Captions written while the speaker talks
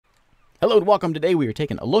Hello and welcome. Today we are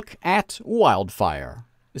taking a look at Wildfire.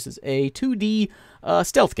 This is a 2D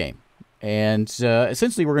stealth game. And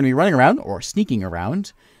essentially we're going to be running around, or sneaking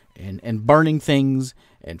around, and burning things,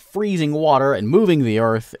 and freezing water, and moving the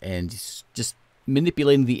earth, and just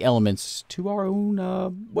manipulating the elements to our own,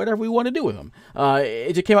 whatever we want to do with them.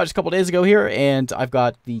 It just came out just a couple days ago here, and I've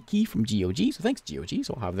got the key from GOG, so thanks GOG.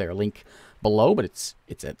 So I'll have their link below, but it's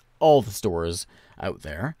at all the stores out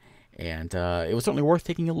there. And it was certainly worth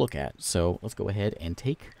taking a look at. So let's go ahead and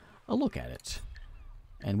take a look at it.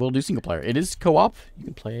 And we'll do single player. It is co-op. You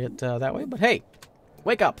can play it that way. But hey,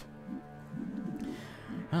 wake up.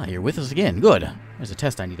 Ah, you're with us again. Good. There's a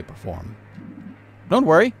test I need to perform. Don't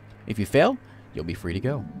worry. If you fail, you'll be free to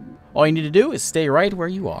go. All you need to do is stay right where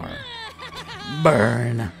you are.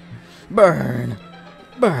 Burn. Burn.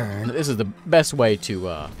 Burn. This is the best way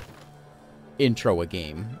to intro a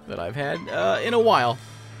game that I've had in a while.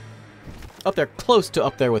 Up there, close to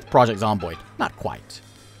up there with Project Zomboid. Not quite,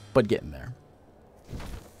 but getting there.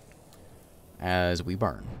 As we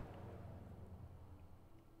burn.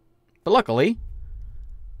 But luckily,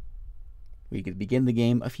 we could begin the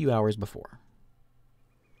game a few hours before.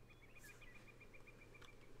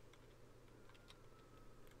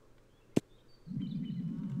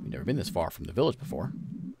 We've never been this far from the village before.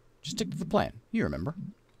 Just stick to the plan. You remember.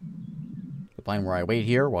 The plan where I wait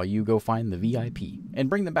here while you go find the VIP and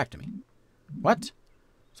bring them back to me. What?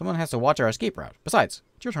 Someone has to watch our escape route. Besides,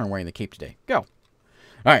 it's your turn wearing the cape today. Go.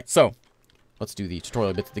 Alright, so let's do the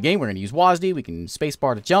tutorial bits of the game. We're going to use WASD. We can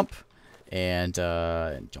spacebar to jump. And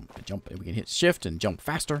jump. And we can hit shift and jump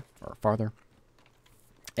faster or farther.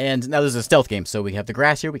 And now this is a stealth game, so we have the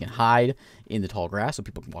grass here. We can hide in the tall grass so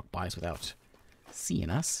people can walk by us without seeing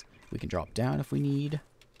us. We can drop down if we need,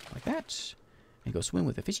 like that. And go swim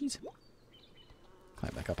with the fishies.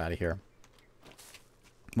 Climb back up out of here.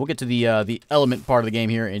 We'll get to the element part of the game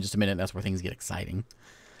here in just a minute. That's where things get exciting.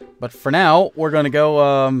 But for now, we're going to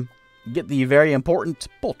go get the very important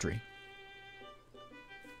poultry.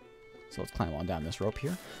 So let's climb on down this rope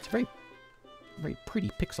here. It's very, very pretty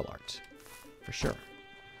pixel art, for sure.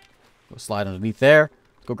 Go slide underneath there.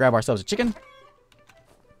 Let's go grab ourselves a chicken.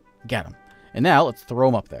 Got him. And now let's throw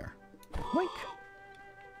him up there. Wink.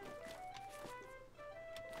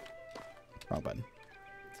 Wrong button.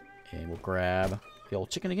 And we'll grab the old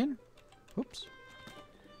chicken again. Oops.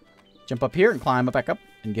 Jump up here and climb back up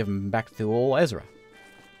and give him back to old Ezra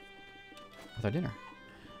with our dinner.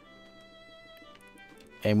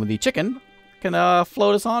 And with the chicken, can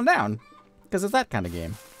float us on down because it's that kind of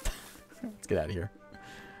game. Let's get out of here.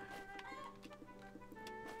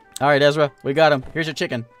 All right, Ezra, we got him. Here's your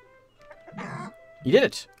chicken. You did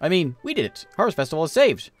it. I mean, we did it. Harvest Festival is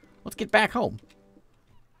saved. Let's get back home.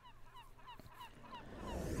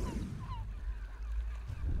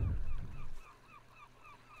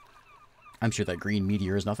 I'm sure that green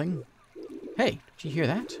meteor is nothing. Hey, did you hear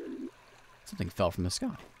that? Something fell from the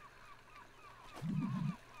sky.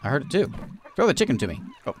 I heard it too. Throw the chicken to me.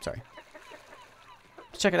 Oh, sorry.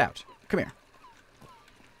 Let's check it out. Come here.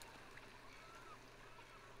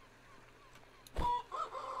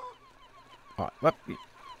 All right, well,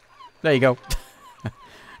 there you go. All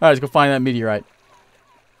right, let's go find that meteorite.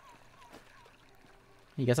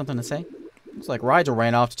 You got something to say? Looks like Rigel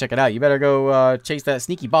ran off to check it out. You better go chase that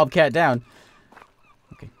sneaky bobcat down.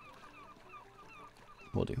 Okay.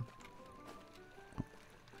 Will do.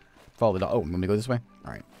 Follow the dog. Oh, I'm going to go this way?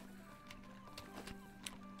 Alright.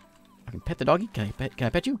 I can pet the doggy? Can I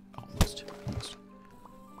pet you? Oh, almost. Almost.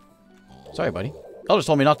 Sorry, buddy. Elder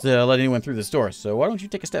told me not to let anyone through this door, so why don't you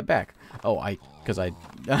take a step back? Oh, because I...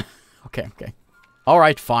 okay, okay.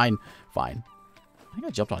 Alright, fine. Fine. I think I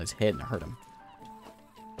jumped on his head and I hurt him.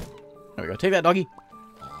 There we go. Take that, doggy.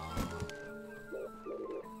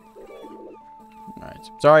 Alright.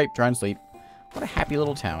 Sorry. Trying to sleep. What a happy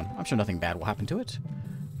little town. I'm sure nothing bad will happen to it.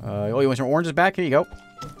 Oh, you want some oranges back? Here you go.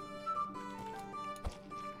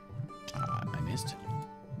 I missed.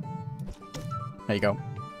 There you go.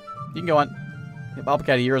 You can go on. Yeah,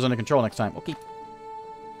 Bobcat of yours under control next time. Okay.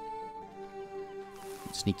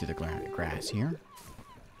 Sneak through the grass here.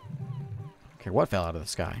 Okay, what fell out of the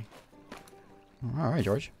sky? Alright,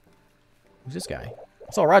 George. Who's this guy?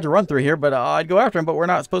 I saw Roger run through here, but I'd go after him, but we're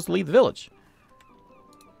not supposed to leave the village.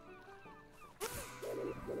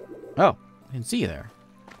 Oh, I didn't see you there.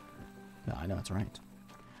 No, I know that's right.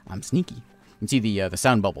 I'm sneaky. You can see the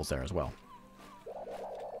sound bubbles there as well.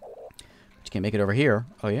 But you can't make it over here.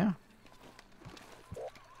 Oh, yeah.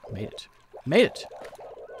 Made it. Made it!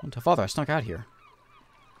 Don't tell Father I snuck out here.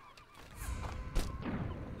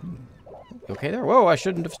 You okay there? Whoa, I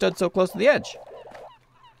shouldn't have stood so close to the edge.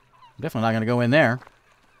 I'm definitely not going to go in there.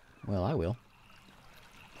 Well, I will.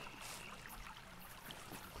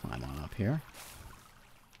 here.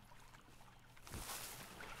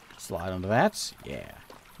 Slide onto that. Yeah.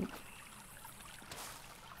 And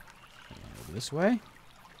over this way.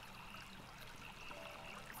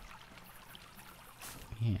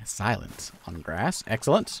 Yeah, silent on grass.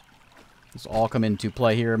 Excellent. This will all come into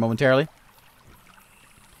play here momentarily.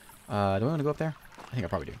 Do I want to go up there? I think I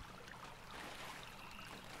probably do.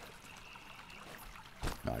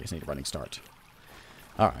 No, I just need a running start.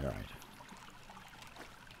 Alright, alright.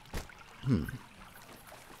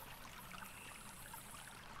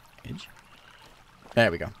 Edge.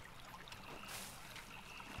 There we go.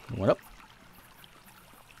 One up.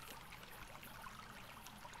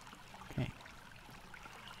 Okay.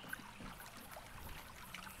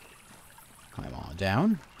 Climb on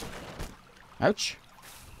down. Ouch.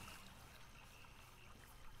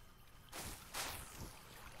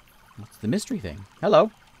 What's the mystery thing?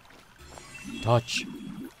 Hello. Touch.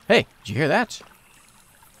 Hey, did you hear that?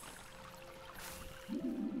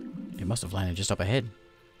 It must have landed just up ahead.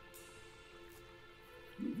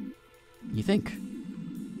 You think?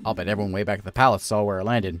 I'll bet everyone way back at the palace saw where it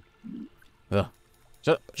landed. Ugh.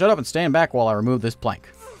 Shut up and stand back while I remove this plank.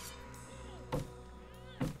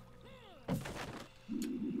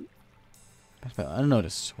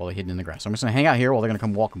 Unnoticed while they're hidden in the grass. So I'm just going to hang out here while they're going to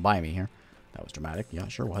come walking by me here. That was dramatic. Yeah,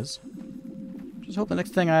 it sure was. Just hope the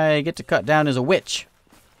next thing I get to cut down is a witch.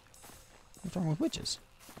 What's wrong with witches?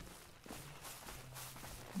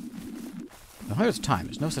 Now, here's time.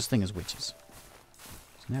 There's no such thing as witches.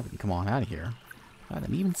 So now we can come on out of here without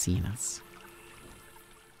them even seeing us.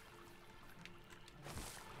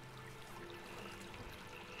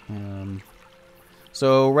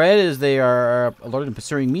 So red is they are alerted and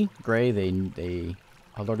pursuing me. Gray, they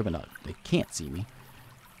alerted but not. They can't see me.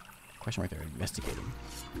 Question mark, they're investigating.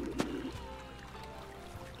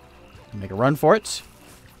 Make a run for it.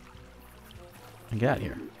 And get out of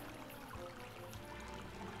here.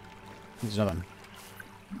 There's another one.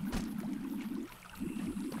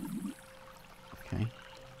 Okay.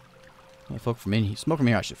 Smoke from in here. Smoke from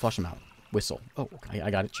here. I should flush them out. Whistle. Oh, okay. I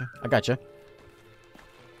got it. I got you.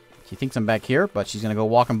 She thinks I'm back here, but she's gonna go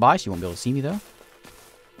walking by. She won't be able to see me though.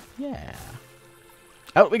 Yeah.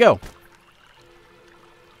 Out we go.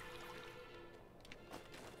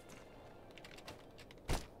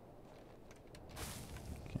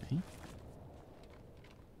 Okay.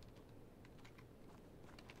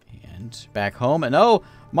 And back home, and oh,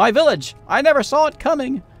 my village! I never saw it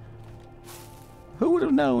coming. Who would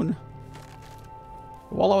have known?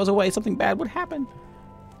 While I was away, something bad would happen.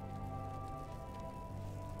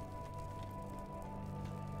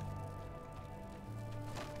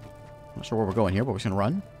 Not sure where we're going here, but we're just gonna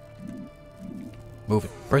run. Move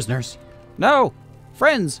it, prisoners. No!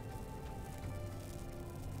 Friends!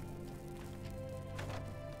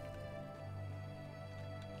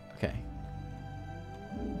 Okay.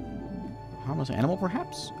 Harmless animal,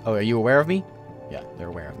 perhaps? Oh, are you aware of me? Yeah, they're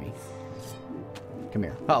aware of me. Come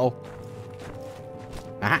here. Uh-oh.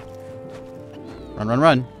 Aha! Run, run,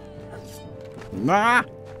 run. Ah!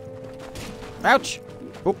 Ouch!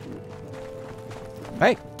 Oop.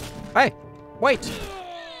 Hey! Hey! Wait!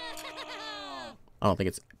 I don't think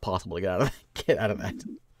it's possible to get out of that.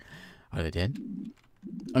 Are they dead?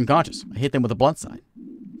 Unconscious. I hit them with a blunt side.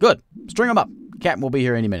 Good. String them up. Captain will be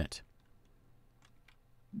here any minute.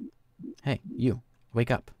 Hey, you.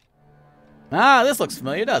 Wake up. Ah, this looks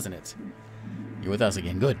familiar, doesn't it? You're with us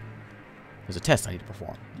again. Good. There's a test I need to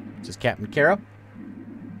perform. This is Captain Kara.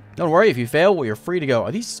 Don't worry, if you fail, well, you're free to go.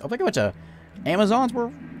 Are these... I think a bunch of Amazons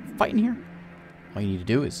we're fighting here? All you need to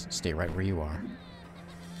do is stay right where you are.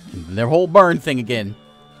 And their whole burn thing again.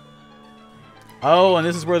 Oh, and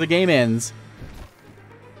this is where the game ends.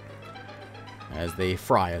 As they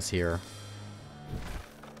fry us here.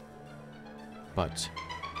 But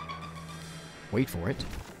wait for it.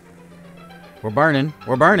 We're burning.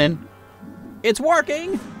 We're burning. It's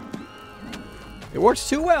working! It works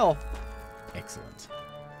too well. Excellent.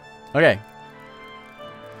 Okay.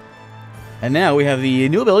 And now we have the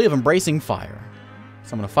new ability of embracing fire.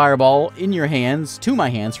 Summon a fireball in your hands, to my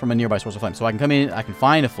hands, from a nearby source of flame. So I can come in, I can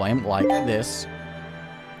find a flame like this.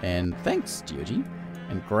 And thanks, GOG.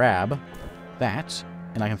 And grab that,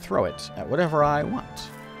 and I can throw it at whatever I want.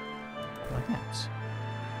 Like that.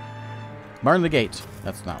 Burn the gate.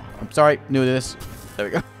 That's not... I'm sorry, new to this. There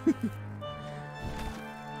we go.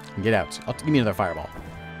 Get out. Give me another fireball.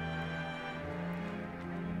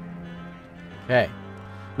 Okay.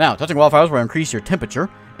 Now, touching wildfires will increase your temperature.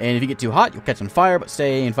 And if you get too hot, you'll catch on fire, but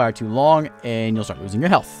stay in fire too long, and you'll start losing your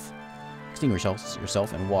health. Extinguish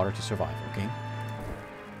yourself in water to survive, okay?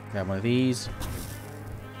 Grab one of these.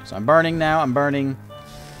 So I'm burning now. I'm burning.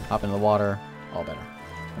 Hop into the water. All better.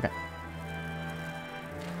 Okay.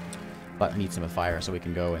 But I need some of fire so we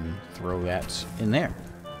can go and throw that in there.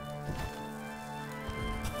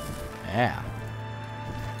 Yeah.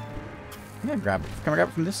 Can I grab it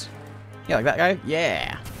from this? Yeah, like that guy?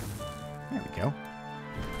 Yeah. There we go.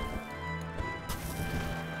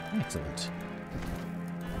 Excellent.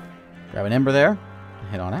 Grab an ember there. And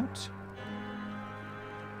head on out.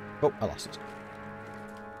 Oh, I lost it.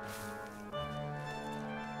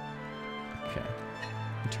 Okay.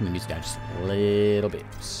 Turn the music down just a little bit.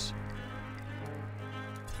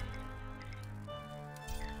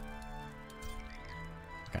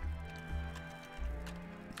 Okay.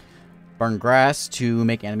 Burn grass to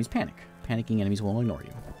make enemies panic. Panicking enemies will ignore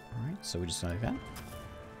you. Alright, so we just like that.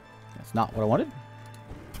 That's not what I wanted. Here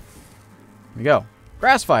we go.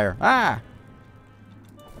 Grass fire! Ah!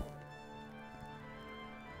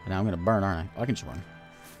 And now I'm gonna burn, aren't I? Oh, I can just run.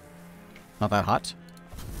 Not that hot.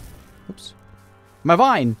 Oops. My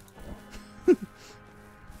vine! Did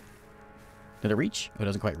it reach? Oh, it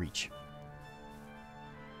doesn't quite reach.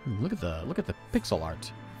 Look at the pixel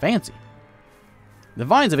art. Fancy. The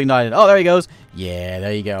vines have ignited. Oh, there he goes. Yeah,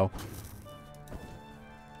 there you go.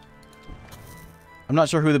 I'm not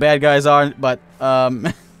sure who the bad guys are, but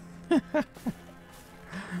I'm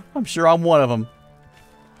sure I'm one of them.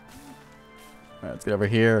 All right, let's get over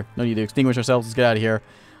here. No need to extinguish ourselves. Let's get out of here.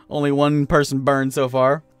 Only one person burned so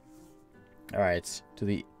far. All right, to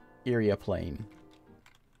the area plain.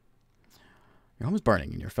 Your home is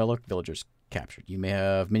burning and your fellow villagers captured. You may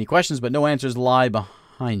have many questions, but no answers lie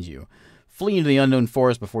behind you. Flee into the unknown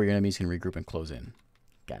forest before your enemies can regroup and close in.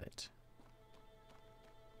 Got it.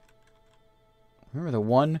 Remember the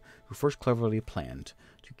one who first cleverly planned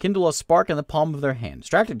to kindle a spark in the palm of their hand.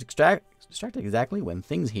 Distracted exactly when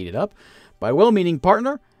things heated up by a well-meaning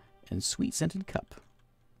partner and sweet-scented cup.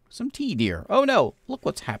 Some tea, dear. Oh no, look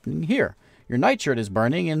what's happening here. Your nightshirt is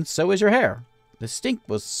burning and so is your hair. The stink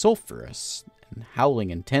was sulphurous and howling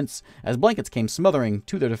intense as blankets came smothering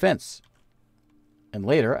to their defense. And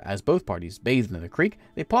later, as both parties bathed in the creek,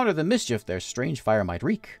 they pondered the mischief their strange fire might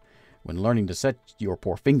wreak. When learning to set your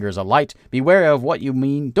poor fingers alight, beware of what you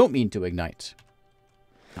don't mean to ignite.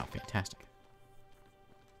 Oh, fantastic.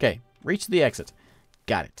 Okay, reach the exit.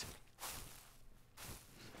 Got it.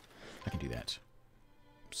 I can do that.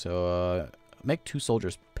 So, make two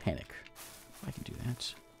soldiers panic. I can do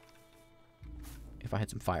that. If I had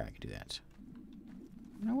some fire, I could do that.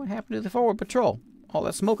 Now, what happened to the forward patrol? All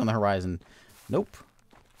that smoke on the horizon. Nope.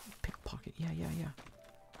 Pickpocket. Yeah.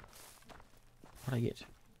 What'd I get?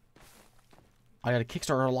 I got a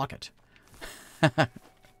Kickstarter locket.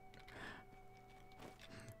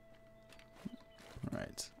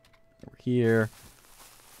 Alright. Over here.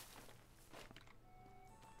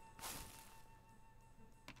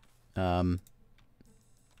 Oh.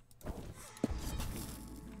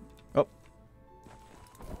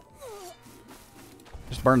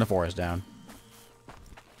 Just burn the forest down.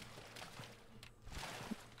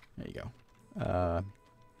 There you go.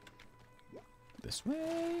 This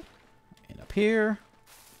way. And up here.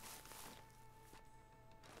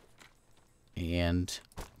 And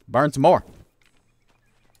burn some more.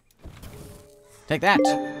 Take that.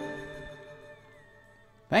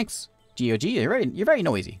 Thanks, GOG. You're very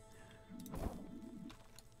noisy.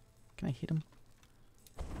 Can I hit him?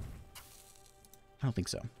 I don't think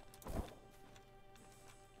so.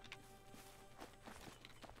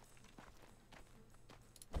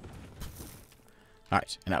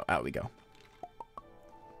 Alright, and out we go.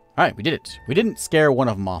 Alright, we did it. We didn't scare one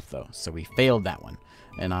of them off, though, so we failed that one.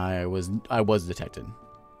 And I was detected.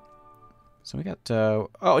 So we got,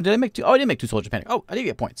 oh, did I make two? Oh, I did make two soldiers panic. Oh, I did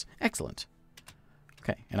get points. Excellent.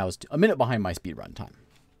 Okay, and I was a minute behind my speedrun time.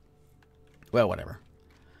 Well, whatever.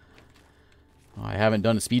 I haven't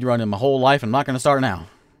done a speedrun in my whole life. I'm not going to start now.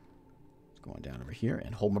 Going down over here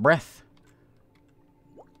and hold my breath.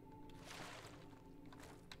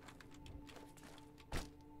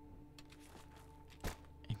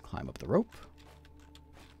 And climb up the rope.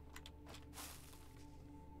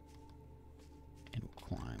 And we'll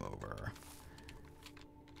climb over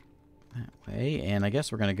that way. And I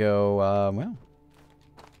guess we're going to go, well, we'll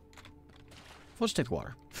just take the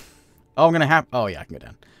water. Oh, I'm going to have, oh yeah, I can go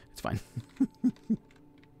down. It's fine.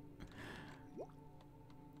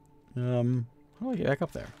 How do I get back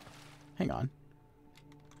up there? Hang on.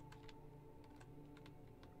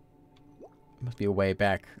 Must be a way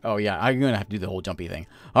back. Oh, yeah. I'm going to have to do the whole jumpy thing.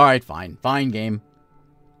 All right, fine. Fine, game.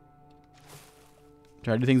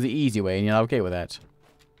 Try to do things the easy way, and you're not okay with that.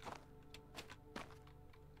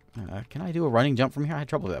 Can I do a running jump from here? I had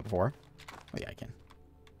trouble with that before. Oh, yeah, I can.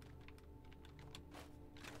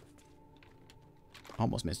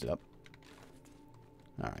 Almost missed it up.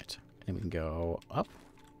 All right. And we can go up.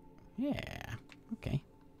 Yeah. Okay.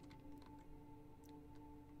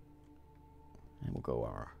 And we'll go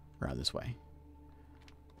around this way.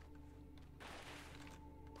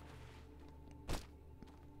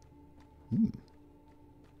 Hmm.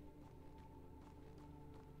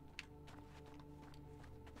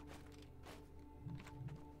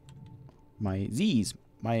 My Z's.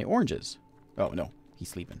 My oranges. Oh, no. He's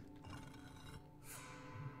sleeping.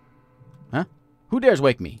 Huh? Who dares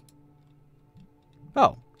wake me?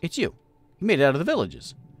 Oh, it's you. You made it out of the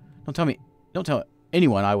villages. Don't tell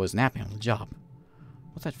anyone I was napping on the job.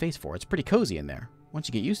 What's that face for? It's pretty cozy in there. Once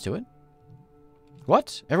you get used to it.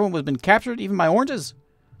 What? Everyone has been captured? Even my oranges?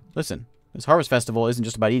 Listen, this harvest festival isn't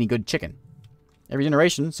just about eating good chicken. Every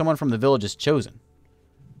generation, someone from the village is chosen.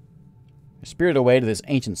 They're spirited away to this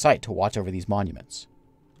ancient site to watch over these monuments.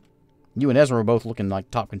 You and Ezra were both looking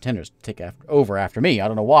like top contenders to take over after me. I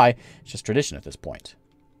don't know why. It's just tradition at this point.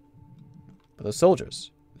 But those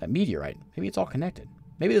soldiers, that meteorite, maybe it's all connected.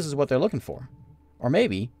 Maybe this is what they're looking for. Or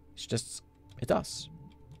maybe it's us.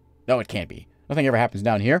 No, it can't be. Nothing ever happens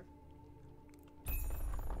down here.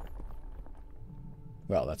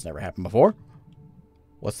 Well, that's never happened before.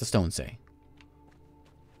 What's the stone say?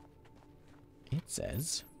 It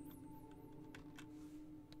says...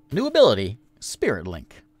 New ability, Spirit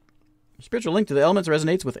Link. Your spiritual link to the elements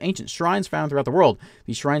resonates with ancient shrines found throughout the world.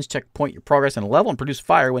 These shrines checkpoint your progress in a level and produce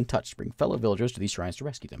fire when touched. Bring fellow villagers to these shrines to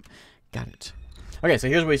rescue them. Got it. Okay, so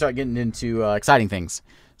here's where we start getting into exciting things.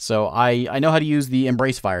 So I know how to use the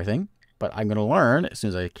Embrace Fire thing, but I'm going to learn, as soon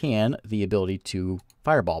as I can, the ability to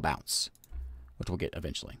Fireball Bounce, which we'll get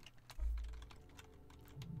eventually.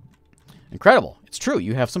 Incredible. It's true.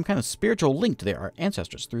 You have some kind of spiritual link to their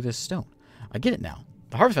ancestors through this stone. I get it now.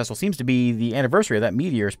 The Harvest Festival seems to be the anniversary of that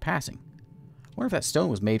meteor's passing. I wonder if that stone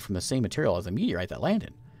was made from the same material as the meteorite that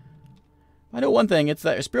landed. I know one thing, it's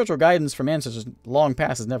that spiritual guidance from ancestors long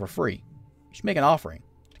past is never free. You should make an offering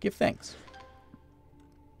to give thanks.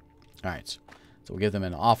 Alright, so we'll give them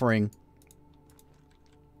an offering.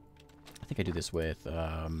 I think I do this with, let's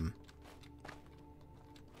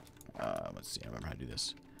see, I remember how to do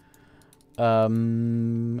this. Is there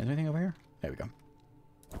anything over here? There we go.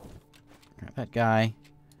 Grab that guy.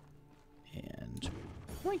 And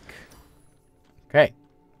boink. Okay.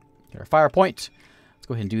 Get our fire point. Let's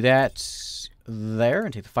go ahead and do that there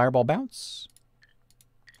and take the fireball bounce.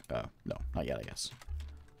 No, not yet, I guess.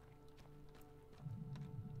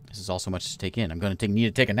 This is all so much to take in. I'm going to need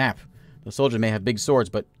to take a nap. The soldiers may have big swords,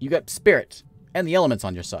 but you got spirit and the elements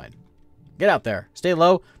on your side. Get out there. Stay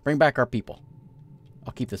low. Bring back our people.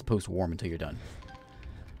 I'll keep this post warm until you're done.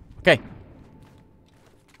 Okay.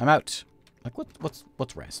 I'm out. Like,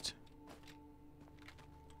 what's rest?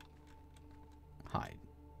 Hide.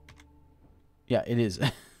 Yeah, it is.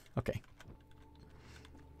 Okay.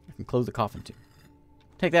 I can close the coffin, too.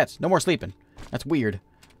 Take that. No more sleeping. That's weird.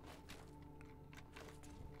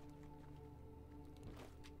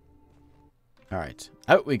 Alright.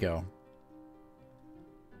 Out we go.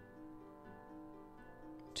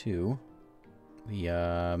 To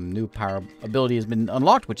the new power ability has been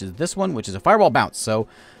unlocked, which is this one, which is a fireball bounce. So,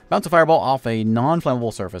 bounce a fireball off a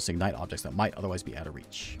non-flammable surface, ignite objects that might otherwise be out of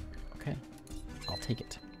reach. Okay. I'll take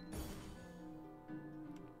it.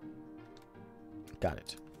 Got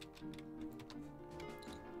it.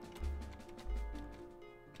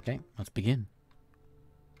 Okay, let's begin.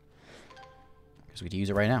 Because we can use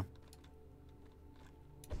it right now.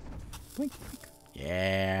 Blink, blink.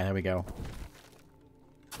 Yeah, there we go.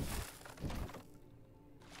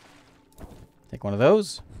 Take one of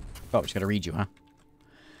those. Oh, just gotta read you, huh?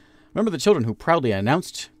 Remember the children who proudly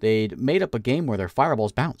announced they'd made up a game where their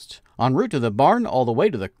fireballs bounced. En route to the barn, all the way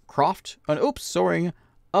to the croft, and oops, soaring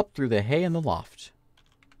up through the hay in the loft.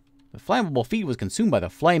 The flammable feed was consumed by the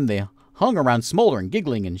flame. They hung around smoldering,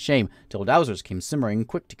 giggling in shame, till dowsers came simmering,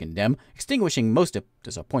 quick to condemn, extinguishing most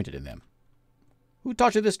disappointed in them. Who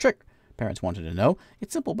taught you this trick? Parents wanted to know.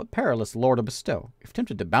 It's simple but perilous lore to bestow. If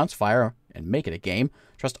tempted to bounce fire and make it a game,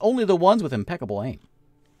 trust only the ones with impeccable aim.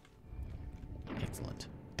 Excellent.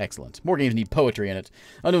 Excellent. More games need poetry in it.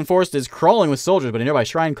 Unknown Forest is crawling with soldiers, but a nearby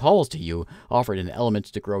shrine calls to you, offered an element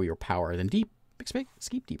to grow your power. Then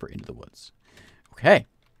escape deeper into the woods. Okay.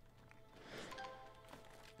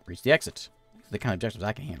 Reach the exit. These are the kind of objectives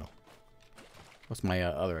I can handle. What's my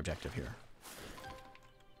other objective here?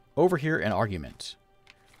 Over here, an argument.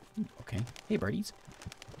 Okay. Hey, birdies.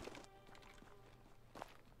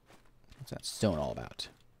 What's that stone all about?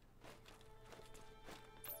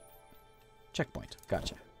 Checkpoint.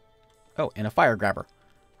 Gotcha. Oh, and a fire grabber.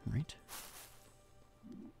 All right.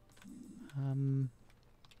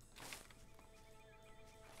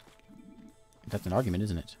 That's an argument,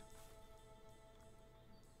 isn't it?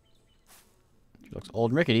 Looks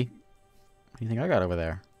old and rickety. What do you think I got over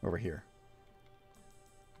there? Over here.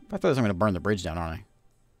 If I throw this, I'm going to burn the bridge down, aren't I?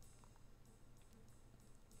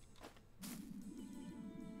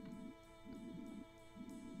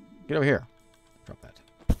 Get over here. Drop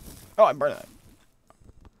that. Oh, I burned that.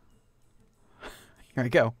 Here I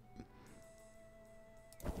go.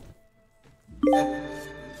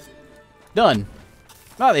 Done.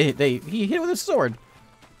 Oh, he hit it with his sword.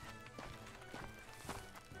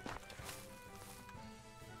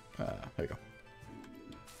 There we go.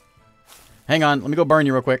 Hang on, let me go burn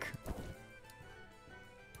you real quick.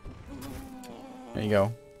 There you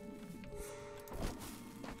go.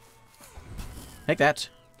 Take that.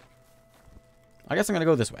 I guess I'm gonna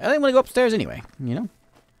go this way. I didn't want to go upstairs anyway, you know?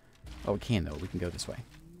 Oh, we can though. We can go this way.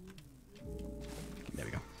 There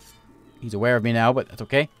we go. He's aware of me now, but that's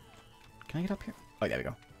okay. Can I get up here? Oh, there we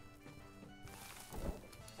go.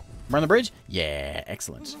 Burn the bridge? Yeah,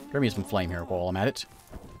 excellent. Grab me some flame here while I'm at it.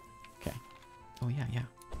 Okay. Oh, yeah, yeah.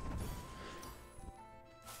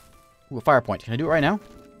 Ooh, a fire point. Can I do it right now?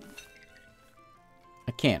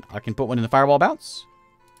 I can't. I can put one in the fireball bounce.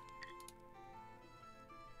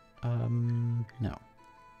 No.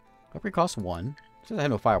 Upgrade costs 1. It says I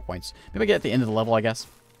have no fire points. Maybe I get at the end of the level, I guess.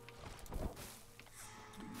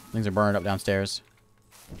 Things are burned up downstairs,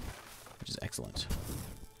 which is excellent.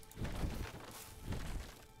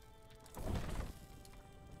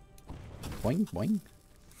 Boing, boing.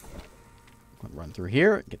 Run through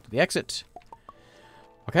here, get to the exit.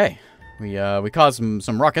 Okay, we caused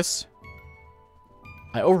some ruckus.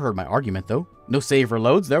 I overheard my argument though. No save for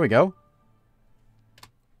loads. There we go.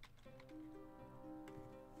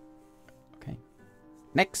 Okay.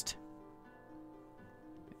 Next.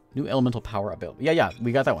 New elemental power available. Yeah,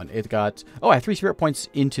 we got that one. It got... Oh, I have 3 spirit points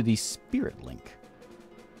into the spirit link.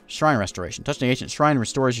 Shrine restoration. Touch negation. Shrine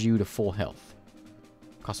restores you to full health.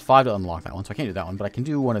 Costs 5 to unlock that one, so I can't do that one, but I can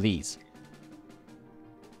do one of these.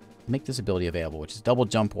 Make this ability available, which is double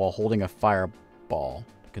jump while holding a fireball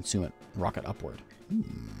to consume it. Rocket upward.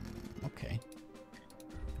 Okay.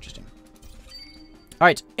 Interesting.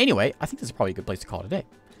 Alright, anyway, I think this is probably a good place to call it a day.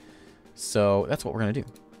 So, that's what we're going to do.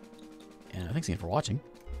 And thanks again for watching.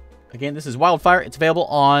 Again, this is Wildfire. It's available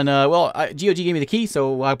on, GOG gave me the key,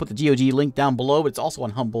 so I put the GOG link down below, but it's also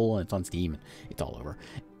on Humble, and it's on Steam, and it's all over.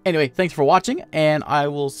 Anyway, thanks for watching, and I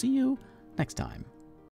will see you next time.